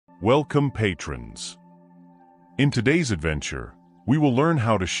Welcome, patrons. In today's adventure, we will learn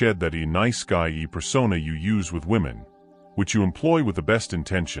how to shed that nice guy persona you use with women, which you employ with the best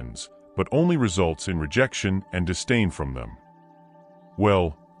intentions, but only results in rejection and disdain from them.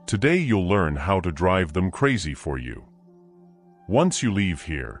 Well, today you'll learn how to drive them crazy for you. Once you leave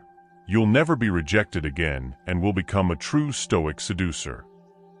here, you'll never be rejected again and will become a true Stoic seducer.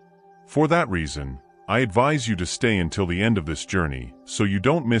 For that reason, I advise you to stay until the end of this journey so you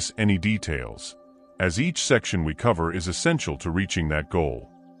don't miss any details, as each section we cover is essential to reaching that goal.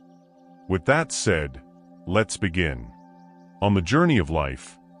 With that said, let's begin. On the journey of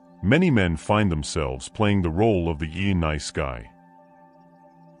life, many men find themselves playing the role of the nice guy.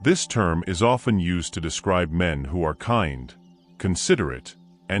 This term is often used to describe men who are kind, considerate,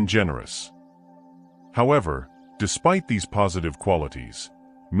 and generous. However, despite these positive qualities,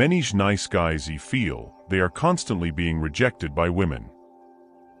 many nice guys feel they are constantly being rejected by women.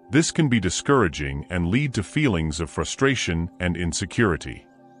 This can be discouraging and lead to feelings of frustration and insecurity.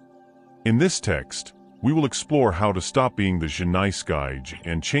 In this text, we will explore how to stop being the nice guy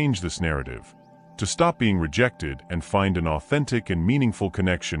and change this narrative, to stop being rejected and find an authentic and meaningful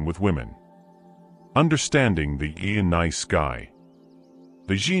connection with women. Understanding the nice guy.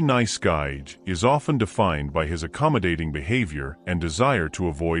 The nice guy is often defined by his accommodating behavior and desire to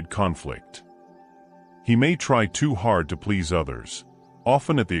avoid conflict. He may try too hard to please others,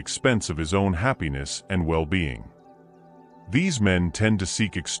 often at the expense of his own happiness and well-being. These men tend to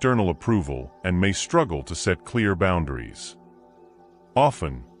seek external approval and may struggle to set clear boundaries.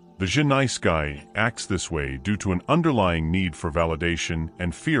 Often, the nice guy acts this way due to an underlying need for validation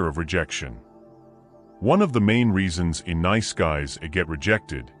and fear of rejection. One of the main reasons nice guys get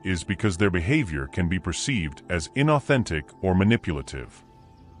rejected is because their behavior can be perceived as inauthentic or manipulative.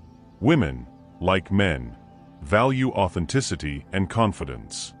 Women, like men, value authenticity and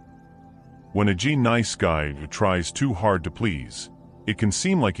confidence. When a nice guy tries too hard to please, it can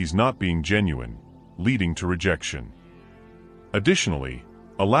seem like he's not being genuine, leading to rejection. Additionally,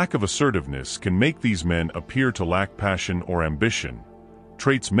 a lack of assertiveness can make these men appear to lack passion or ambition,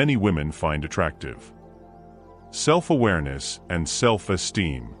 traits many women find attractive. Self-awareness and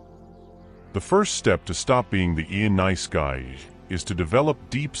self-esteem. The first step to stop being the nice guy is to develop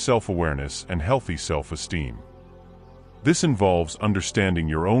deep self-awareness and healthy self-esteem. This involves understanding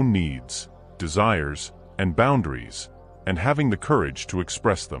your own needs, desires, and boundaries, and having the courage to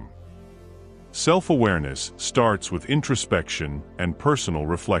express them. Self-awareness starts with introspection and personal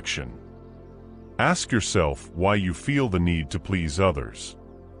reflection. Ask yourself why you feel the need to please others.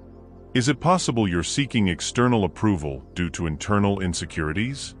 Is it possible you're seeking external approval due to internal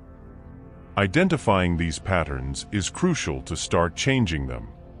insecurities? Identifying these patterns is crucial to start changing them.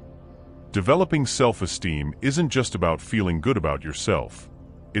 Developing self-esteem isn't just about feeling good about yourself.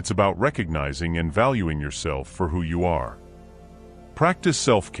 It's about recognizing and valuing yourself for who you are. Practice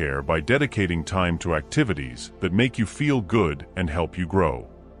self-care by dedicating time to activities that make you feel good and help you grow.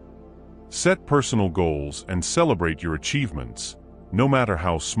 Set personal goals and celebrate your achievements, no matter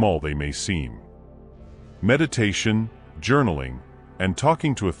how small they may seem. Meditation, journaling, and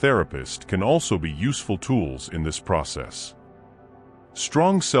talking to a therapist can also be useful tools in this process.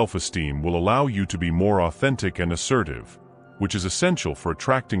 Strong self-esteem will allow you to be more authentic and assertive, which is essential for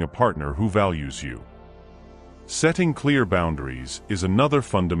attracting a partner who values you. Setting clear boundaries is another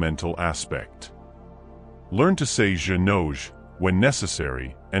fundamental aspect. Learn to say "je no" when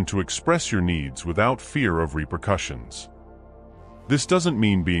necessary and to express your needs without fear of repercussions. This doesn't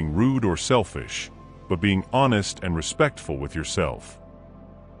mean being rude or selfish, but being honest and respectful with yourself.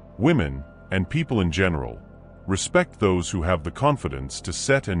 Women, and people in general, respect those who have the confidence to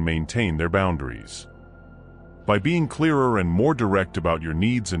set and maintain their boundaries. By being clearer and more direct about your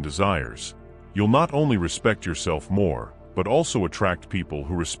needs and desires, you'll not only respect yourself more, but also attract people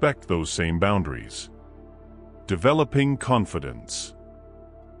who respect those same boundaries. Developing confidence.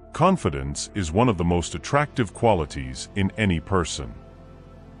 Confidence is one of the most attractive qualities in any person.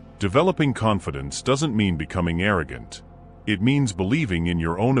 Developing confidence doesn't mean becoming arrogant. It means believing in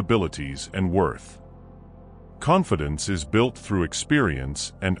your own abilities and worth. Confidence is built through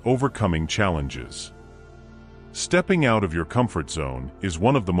experience and overcoming challenges. Stepping out of your comfort zone is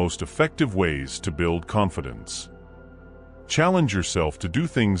one of the most effective ways to build confidence. Challenge yourself to do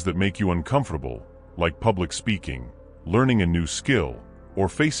things that make you uncomfortable, like public speaking, learning a new skill, or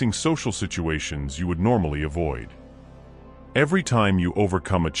facing social situations you would normally avoid. Every time you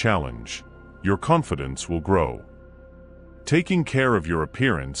overcome a challenge, your confidence will grow. Taking care of your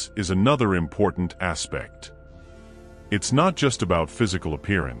appearance is another important aspect. It's not just about physical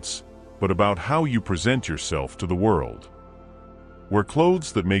appearance, but about how you present yourself to the world. Wear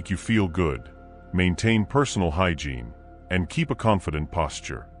clothes that make you feel good, maintain personal hygiene, and keep a confident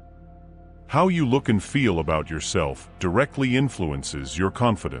posture. How you look and feel about yourself directly influences your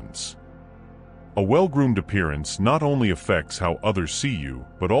confidence. A well-groomed appearance not only affects how others see you,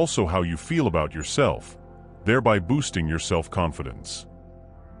 but also how you feel about yourself, thereby boosting your self-confidence.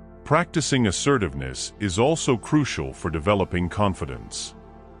 Practicing assertiveness is also crucial for developing confidence.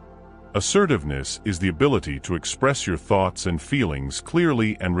 Assertiveness is the ability to express your thoughts and feelings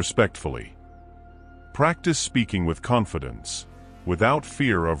clearly and respectfully. Practice speaking with confidence, without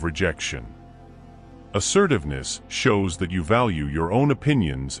fear of rejection. Assertiveness shows that you value your own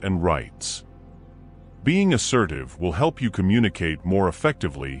opinions and rights. Being assertive will help you communicate more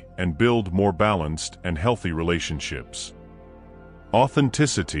effectively and build more balanced and healthy relationships.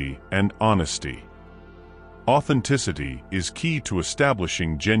 Authenticity and honesty. Authenticity is key to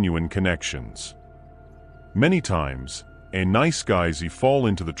establishing genuine connections. Many times, nice guys fall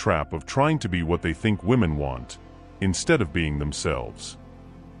into the trap of trying to be what they think women want, instead of being themselves.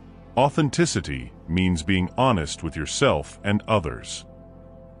 Authenticity means being honest with yourself and others.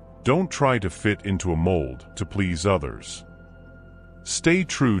 Don't try to fit into a mold to please others. Stay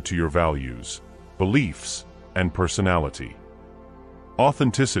true to your values, beliefs, and personality.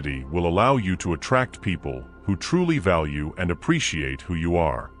 Authenticity will allow you to attract people who truly value and appreciate who you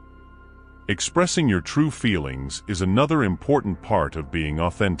are. Expressing your true feelings is another important part of being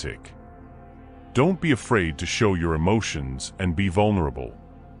authentic. Don't be afraid to show your emotions and be vulnerable.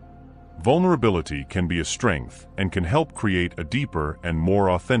 Vulnerability can be a strength and can help create a deeper and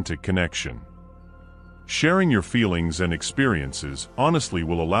more authentic connection. Sharing your feelings and experiences honestly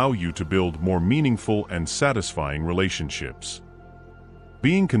will allow you to build more meaningful and satisfying relationships.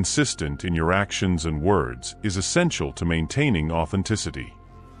 Being consistent in your actions and words is essential to maintaining authenticity.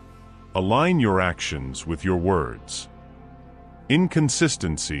 Align your actions with your words.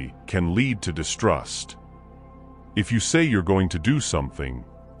 Inconsistency can lead to distrust. If you say you're going to do something,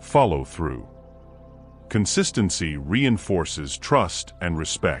 follow through. Consistency reinforces trust and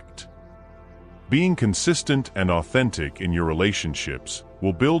respect. Being consistent and authentic in your relationships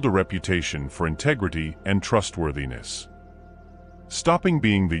will build a reputation for integrity and trustworthiness. Stopping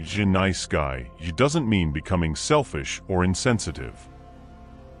being the nice guy doesn't mean becoming selfish or insensitive.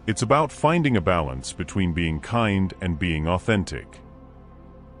 It's about finding a balance between being kind and being authentic.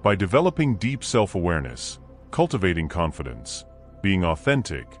 By developing deep self-awareness, cultivating confidence, being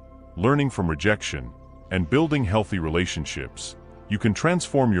authentic, learning from rejection, and building healthy relationships, you can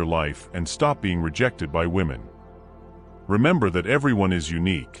transform your life and stop being rejected by women. Remember that everyone is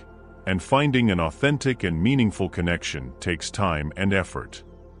unique, and finding an authentic and meaningful connection takes time and effort.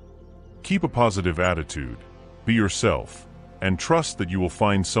 Keep a positive attitude, be yourself, and trust that you will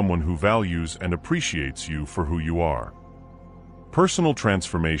find someone who values and appreciates you for who you are. Personal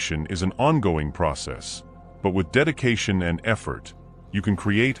transformation is an ongoing process, but with dedication and effort, you can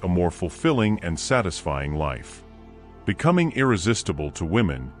create a more fulfilling and satisfying life. Becoming irresistible to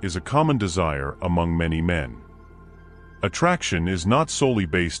women is a common desire among many men. Attraction is not solely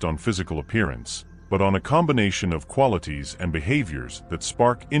based on physical appearance, but on a combination of qualities and behaviors that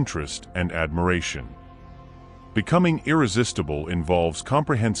spark interest and admiration. Becoming irresistible involves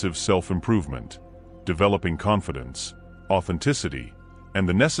comprehensive self-improvement, developing confidence, authenticity, and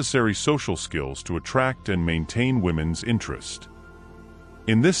the necessary social skills to attract and maintain women's interest.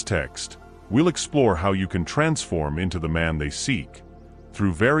 In this text, we'll explore how you can transform into the man they seek,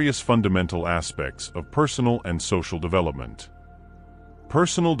 through various fundamental aspects of personal and social development.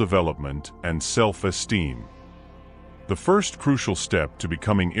 Personal development and self-esteem. The first crucial step to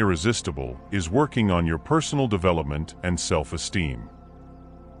becoming irresistible is working on your personal development and self-esteem.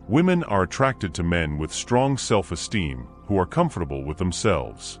 Women are attracted to men with strong self-esteem who are comfortable with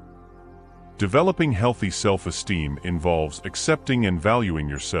themselves. Developing healthy self-esteem involves accepting and valuing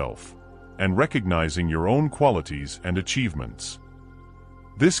yourself, and recognizing your own qualities and achievements.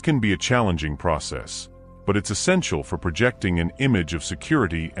 This can be a challenging process, but it's essential for projecting an image of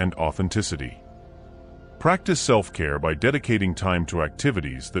security and authenticity. Practice self-care by dedicating time to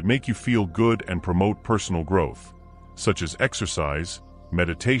activities that make you feel good and promote personal growth, such as exercise,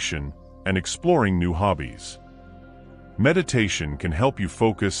 meditation, and exploring new hobbies. Meditation can help you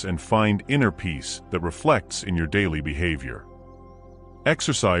focus and find inner peace that reflects in your daily behavior.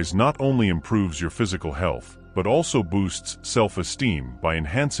 Exercise not only improves your physical health, but also boosts self-esteem by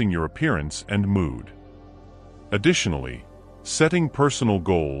enhancing your appearance and mood. Additionally, setting personal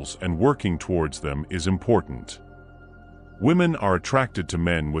goals and working towards them is important. Women are attracted to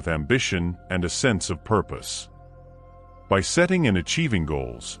men with ambition and a sense of purpose. By setting and achieving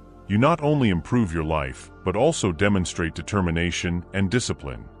goals, you not only improve your life, but also demonstrate determination and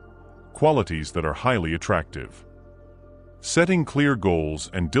discipline, qualities that are highly attractive. Setting clear goals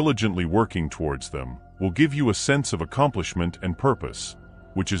and diligently working towards them will give you a sense of accomplishment and purpose,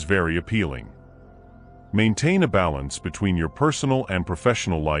 which is very appealing. Maintain a balance between your personal and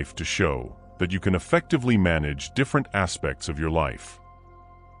professional life to show that you can effectively manage different aspects of your life.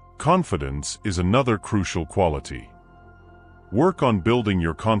 Confidence is another crucial quality. Work on building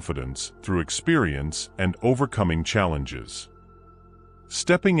your confidence through experience and overcoming challenges.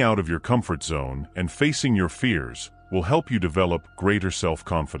 Stepping out of your comfort zone and facing your fears will help you develop greater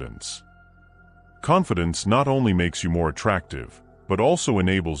self-confidence. Confidence not only makes you more attractive, but also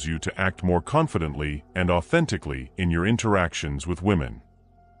enables you to act more confidently and authentically in your interactions with women.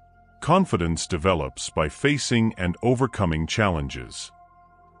 Confidence develops by facing and overcoming challenges.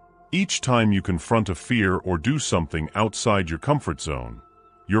 Each time you confront a fear or do something outside your comfort zone,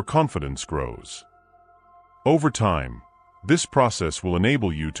 your confidence grows. Over time, this process will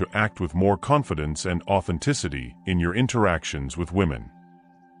enable you to act with more confidence and authenticity in your interactions with women.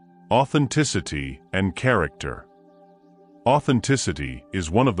 Authenticity and character. Authenticity is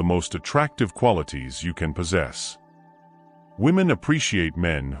one of the most attractive qualities you can possess. Women appreciate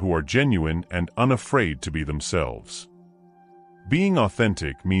men who are genuine and unafraid to be themselves. Being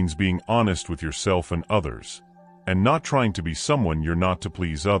authentic means being honest with yourself and others, and not trying to be someone you're not to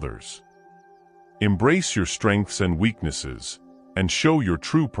please others. Embrace your strengths and weaknesses, and show your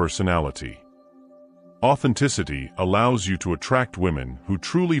true personality. Authenticity allows you to attract women who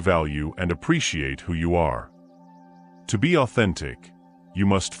truly value and appreciate who you are. To be authentic, you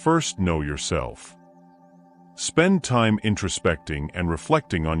must first know yourself. Spend time introspecting and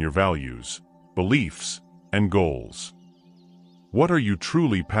reflecting on your values, beliefs, and goals. What are you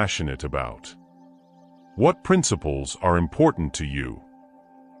truly passionate about? What principles are important to you?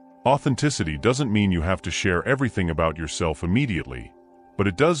 Authenticity doesn't mean you have to share everything about yourself immediately, but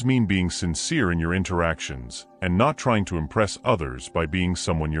it does mean being sincere in your interactions and not trying to impress others by being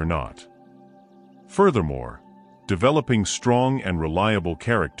someone you're not. Furthermore, developing strong and reliable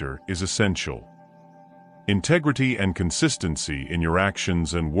character is essential. Integrity and consistency in your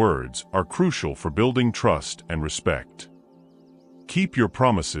actions and words are crucial for building trust and respect. Keep your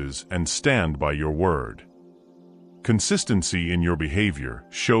promises and stand by your word. Consistency in your behavior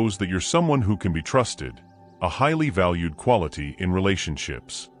shows that you're someone who can be trusted, a highly valued quality in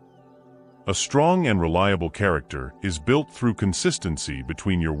relationships. A strong and reliable character is built through consistency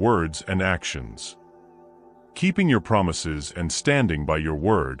between your words and actions. Keeping your promises and standing by your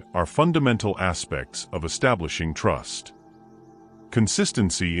word are fundamental aspects of establishing trust.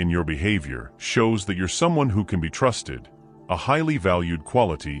 Consistency in your behavior shows that you're someone who can be trusted, a highly valued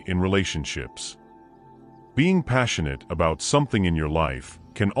quality in relationships. Being passionate about something in your life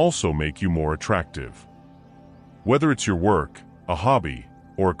can also make you more attractive. Whether it's your work, a hobby,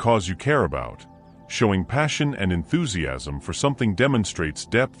 or a cause you care about, showing passion and enthusiasm for something demonstrates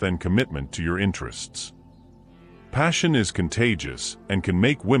depth and commitment to your interests. Passion is contagious and can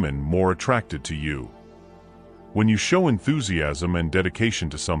make women more attracted to you. When you show enthusiasm and dedication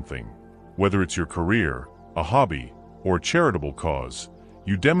to something, whether it's your career, a hobby, or a charitable cause,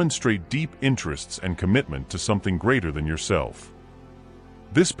 you demonstrate deep interests and commitment to something greater than yourself.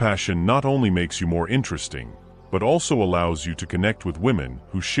 This passion not only makes you more interesting, but also allows you to connect with women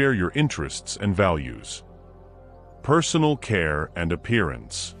who share your interests and values. Personal care and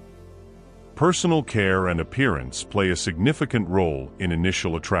appearance. Personal care and appearance play a significant role in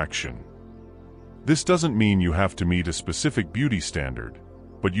initial attraction. This doesn't mean you have to meet a specific beauty standard,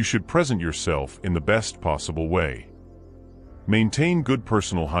 but you should present yourself in the best possible way. Maintain good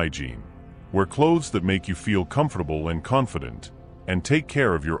personal hygiene, wear clothes that make you feel comfortable and confident, and take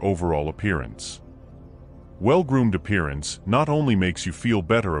care of your overall appearance. Well-groomed appearance not only makes you feel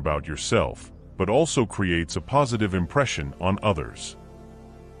better about yourself, but also creates a positive impression on others.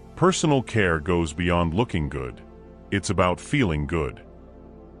 Personal care goes beyond looking good. It's about feeling good.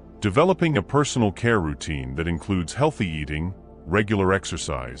 Developing a personal care routine that includes healthy eating, regular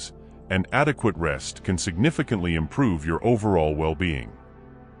exercise, and adequate rest can significantly improve your overall well-being.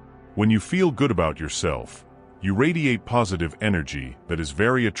 When you feel good about yourself, you radiate positive energy that is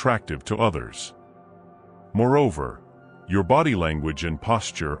very attractive to others. Moreover, your body language and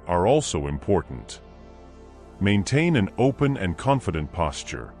posture are also important. Maintain an open and confident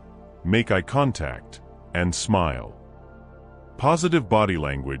posture, make eye contact, and smile. Positive body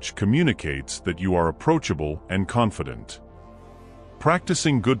language communicates that you are approachable and confident.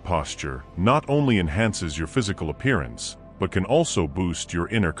 Practicing good posture not only enhances your physical appearance, but can also boost your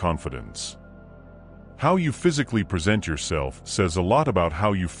inner confidence. How you physically present yourself says a lot about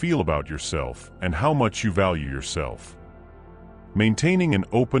how you feel about yourself and how much you value yourself. Maintaining an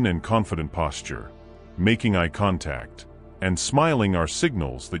open and confident posture, making eye contact, and smiling are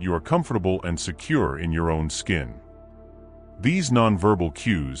signals that you are comfortable and secure in your own skin. These nonverbal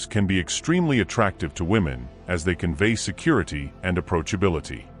cues can be extremely attractive to women as they convey security and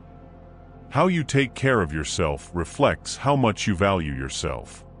approachability. How you take care of yourself reflects how much you value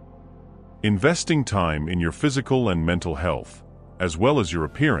yourself. Investing time in your physical and mental health, as well as your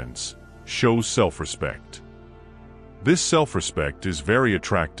appearance, shows self-respect. This self-respect is very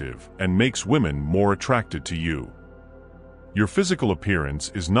attractive and makes women more attracted to you. Your physical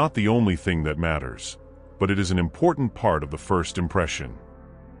appearance is not the only thing that matters, but it is an important part of the first impression.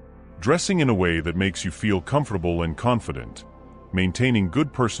 Dressing in a way that makes you feel comfortable and confident, maintaining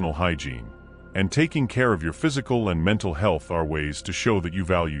good personal hygiene, and taking care of your physical and mental health are ways to show that you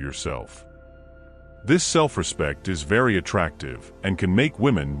value yourself. This self-respect is very attractive and can make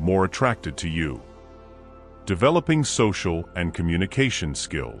women more attracted to you. Developing social and communication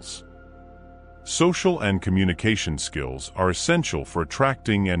skills. Social and communication skills are essential for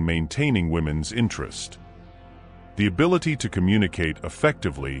attracting and maintaining women's interest. The ability to communicate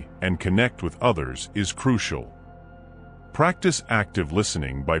effectively and connect with others is crucial. Practice active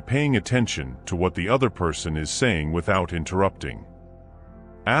listening by paying attention to what the other person is saying without interrupting.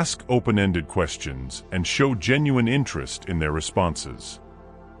 Ask open-ended questions and show genuine interest in their responses.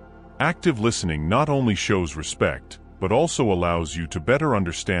 Active listening not only shows respect, but also allows you to better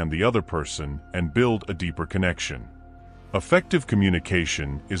understand the other person and build a deeper connection. Effective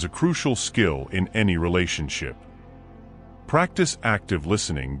communication is a crucial skill in any relationship. Practice active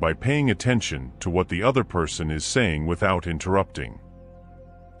listening by paying attention to what the other person is saying without interrupting.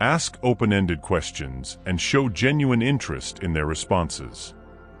 Ask open-ended questions and show genuine interest in their responses.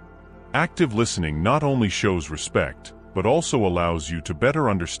 Active listening not only shows respect, but also allows you to better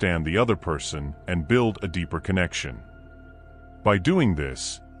understand the other person and build a deeper connection. By doing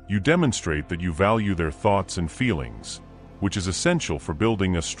this, you demonstrate that you value their thoughts and feelings, which is essential for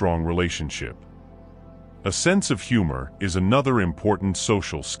building a strong relationship. A sense of humor is another important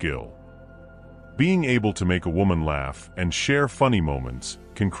social skill. Being able to make a woman laugh and share funny moments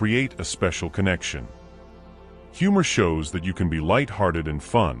can create a special connection. Humor shows that you can be lighthearted and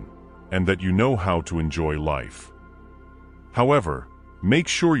fun, and that you know how to enjoy life. However, make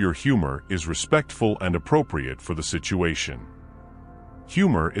sure your humor is respectful and appropriate for the situation.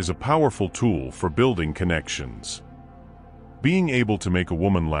 Humor is a powerful tool for building connections. Being able to make a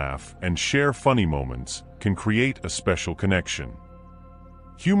woman laugh and share funny moments can create a special connection.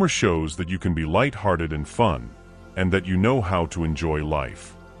 Humor shows that you can be lighthearted and fun, and that you know how to enjoy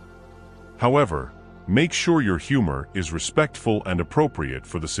life. However, make sure your humor is respectful and appropriate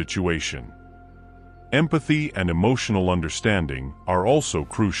for the situation. Empathy and emotional understanding are also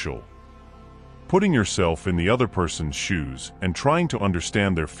crucial. Putting yourself in the other person's shoes and trying to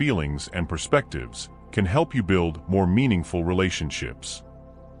understand their feelings and perspectives can help you build more meaningful relationships.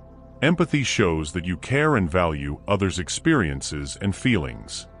 Empathy shows that you care and value others' experiences and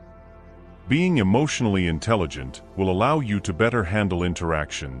feelings. Being emotionally intelligent will allow you to better handle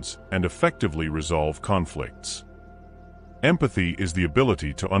interactions and effectively resolve conflicts. Empathy is the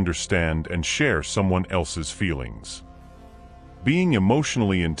ability to understand and share someone else's feelings. Being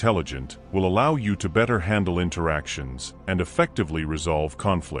emotionally intelligent will allow you to better handle interactions and effectively resolve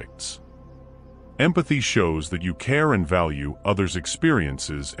conflicts. Empathy shows that you care and value others'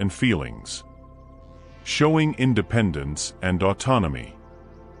 experiences and feelings. Showing independence and autonomy.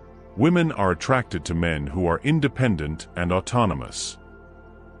 Women are attracted to men who are independent and autonomous.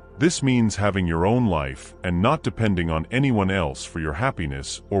 This means having your own life and not depending on anyone else for your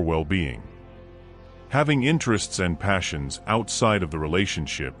happiness or well-being. Having interests and passions outside of the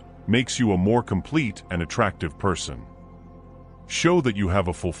relationship makes you a more complete and attractive person. Show that you have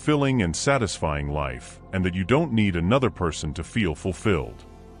a fulfilling and satisfying life and that you don't need another person to feel fulfilled.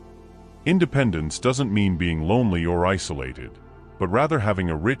 Independence doesn't mean being lonely or isolated, but rather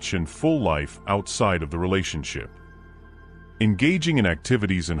having a rich and full life outside of the relationship. Engaging in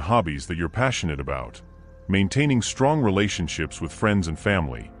activities and hobbies that you're passionate about, maintaining strong relationships with friends and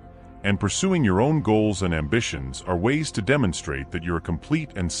family, and pursuing your own goals and ambitions are ways to demonstrate that you're a complete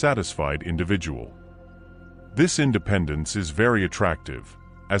and satisfied individual. This independence is very attractive,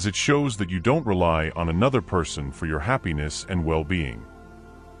 as it shows that you don't rely on another person for your happiness and well-being.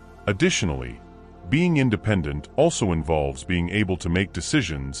 Additionally, being independent also involves being able to make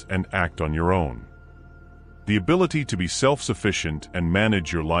decisions and act on your own. The ability to be self-sufficient and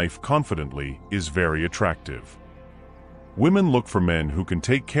manage your life confidently is very attractive. Women look for men who can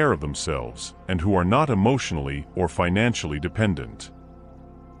take care of themselves and who are not emotionally or financially dependent.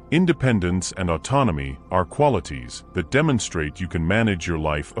 Independence and autonomy are qualities that demonstrate you can manage your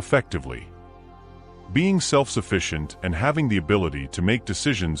life effectively. Being self-sufficient and having the ability to make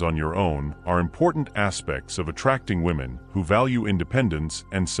decisions on your own are important aspects of attracting women who value independence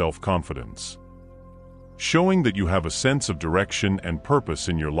and self-confidence. Showing that you have a sense of direction and purpose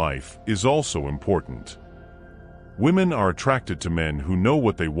in your life is also important. Women are attracted to men who know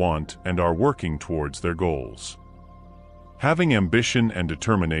what they want and are working towards their goals. Having ambition and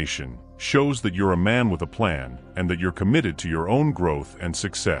determination shows that you're a man with a plan and that you're committed to your own growth and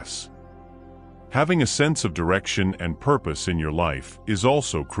success. Having a sense of direction and purpose in your life is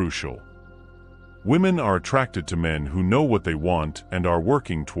also crucial. Women are attracted to men who know what they want and are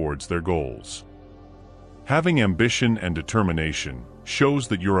working towards their goals. Having ambition and determination shows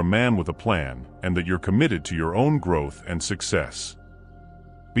that you're a man with a plan and that you're committed to your own growth and success.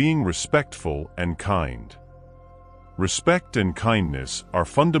 Being respectful and kind. Respect and kindness are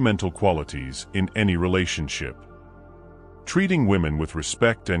fundamental qualities in any relationship. Treating women with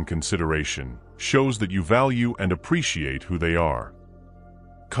respect and consideration shows that you value and appreciate who they are.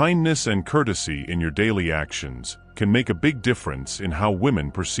 Kindness and courtesy in your daily actions can make a big difference in how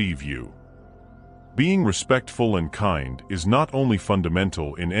women perceive you. Being respectful and kind is not only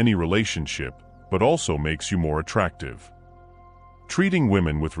fundamental in any relationship, but also makes you more attractive. Treating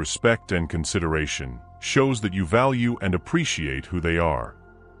women with respect and consideration shows that you value and appreciate who they are.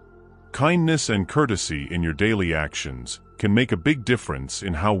 Kindness and courtesy in your daily actions can make a big difference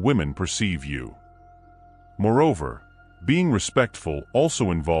in how women perceive you. Moreover, being respectful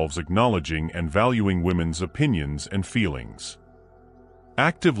also involves acknowledging and valuing women's opinions and feelings.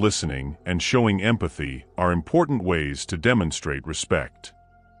 Active listening and showing empathy are important ways to demonstrate respect.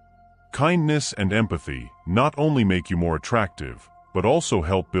 Kindness and empathy not only make you more attractive, but also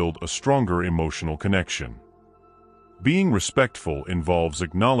help build a stronger emotional connection. Being respectful involves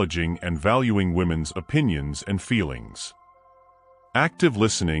acknowledging and valuing women's opinions and feelings. Active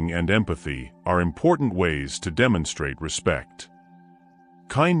listening and empathy are important ways to demonstrate respect.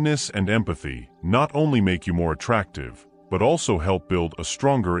 Kindness and empathy not only make you more attractive, but also help build a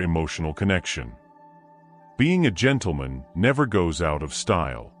stronger emotional connection. Being a gentleman never goes out of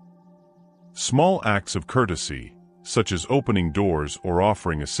style. Small acts of courtesy, such as opening doors or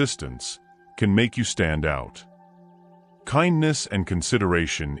offering assistance, can make you stand out. Kindness and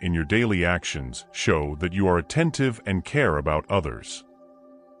consideration in your daily actions show that you are attentive and care about others.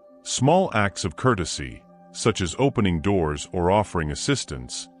 Small acts of courtesy, such as opening doors or offering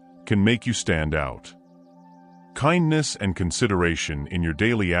assistance, can make you stand out. Kindness and consideration in your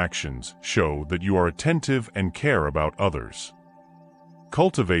daily actions show that you are attentive and care about others.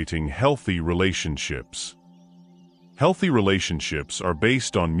 Cultivating healthy relationships. Healthy relationships are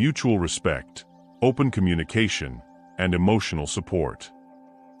based on mutual respect, open communication, and emotional support.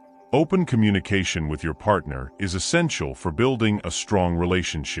 Open communication with your partner is essential for building a strong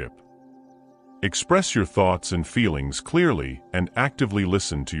relationship. Express your thoughts and feelings clearly and actively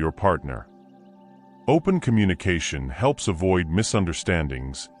listen to your partner. Open communication helps avoid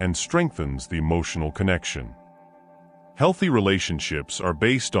misunderstandings and strengthens the emotional connection. Healthy relationships are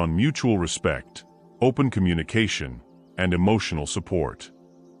based on mutual respect, open communication, and emotional support.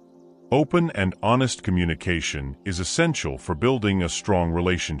 Open and honest communication is essential for building a strong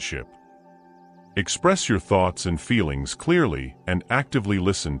relationship. Express your thoughts and feelings clearly and actively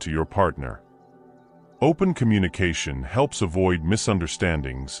listen to your partner. Open communication helps avoid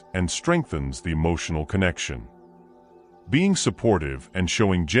misunderstandings and strengthens the emotional connection. Being supportive and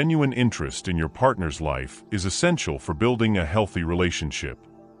showing genuine interest in your partner's life is essential for building a healthy relationship.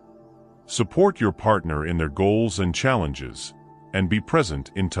 Support your partner in their goals and challenges, and be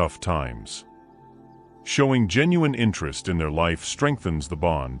present in tough times. Showing genuine interest in their life strengthens the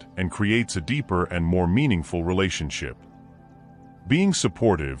bond and creates a deeper and more meaningful relationship. Being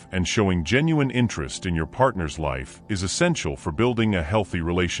supportive and showing genuine interest in your partner's life is essential for building a healthy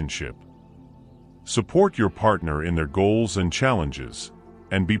relationship. Support your partner in their goals and challenges,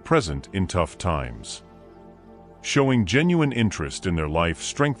 and be present in tough times. Showing genuine interest in their life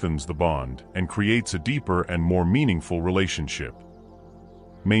strengthens the bond and creates a deeper and more meaningful relationship.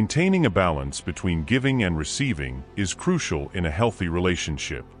 Maintaining a balance between giving and receiving is crucial in a healthy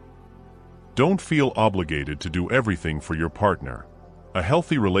relationship. Don't feel obligated to do everything for your partner. A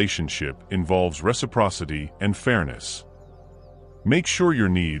healthy relationship involves reciprocity and fairness. Make sure your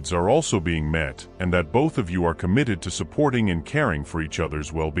needs are also being met and that both of you are committed to supporting and caring for each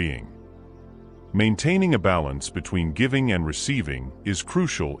other's well-being. Maintaining a balance between giving and receiving is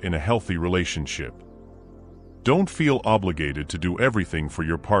crucial in a healthy relationship. Don't feel obligated to do everything for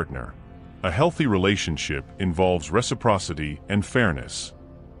your partner. A healthy relationship involves reciprocity and fairness.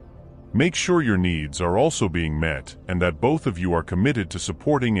 Make sure your needs are also being met and that both of you are committed to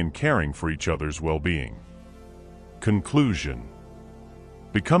supporting and caring for each other's well-being. Conclusion.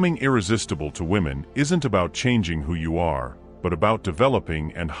 Becoming irresistible to women isn't about changing who you are, but about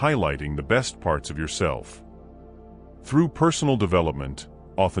developing and highlighting the best parts of yourself. Through personal development,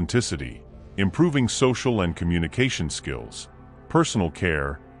 authenticity, improving social and communication skills, personal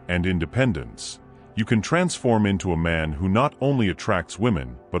care, and independence, you can transform into a man who not only attracts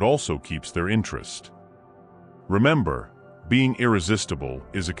women but also keeps their interest. Remember, being irresistible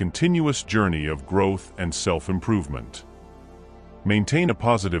is a continuous journey of growth and self-improvement. Maintain a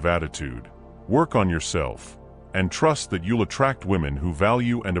positive attitude, work on yourself, and trust that you'll attract women who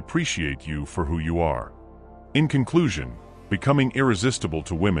value and appreciate you for who you are. In conclusion, becoming irresistible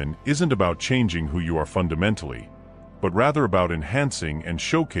to women isn't about changing who you are fundamentally, but rather about enhancing and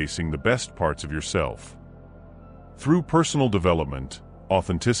showcasing the best parts of yourself. Through personal development,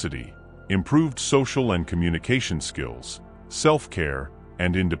 authenticity, improved social and communication skills, self-care,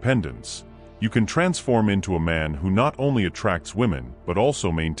 and independence, you can transform into a man who not only attracts women but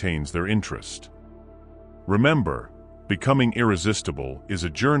also maintains their interest. Remember, becoming irresistible is a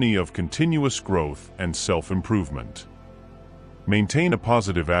journey of continuous growth and self-improvement. Maintain a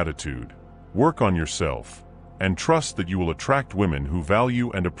positive attitude, work on yourself, and trust that you will attract women who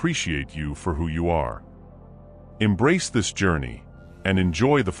value and appreciate you for who you are. Embrace this journey and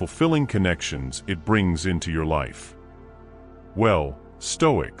enjoy the fulfilling connections it brings into your life. Well,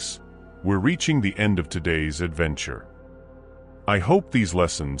 Stoics, we're reaching the end of today's adventure. I hope these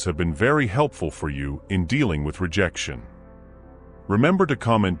lessons have been very helpful for you in dealing with rejection. Remember to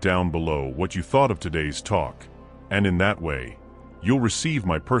comment down below what you thought of today's talk, and in that way, you'll receive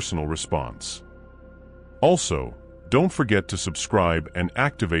my personal response. Also, don't forget to subscribe and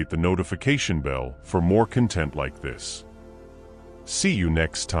activate the notification bell for more content like this. See you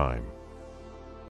next time.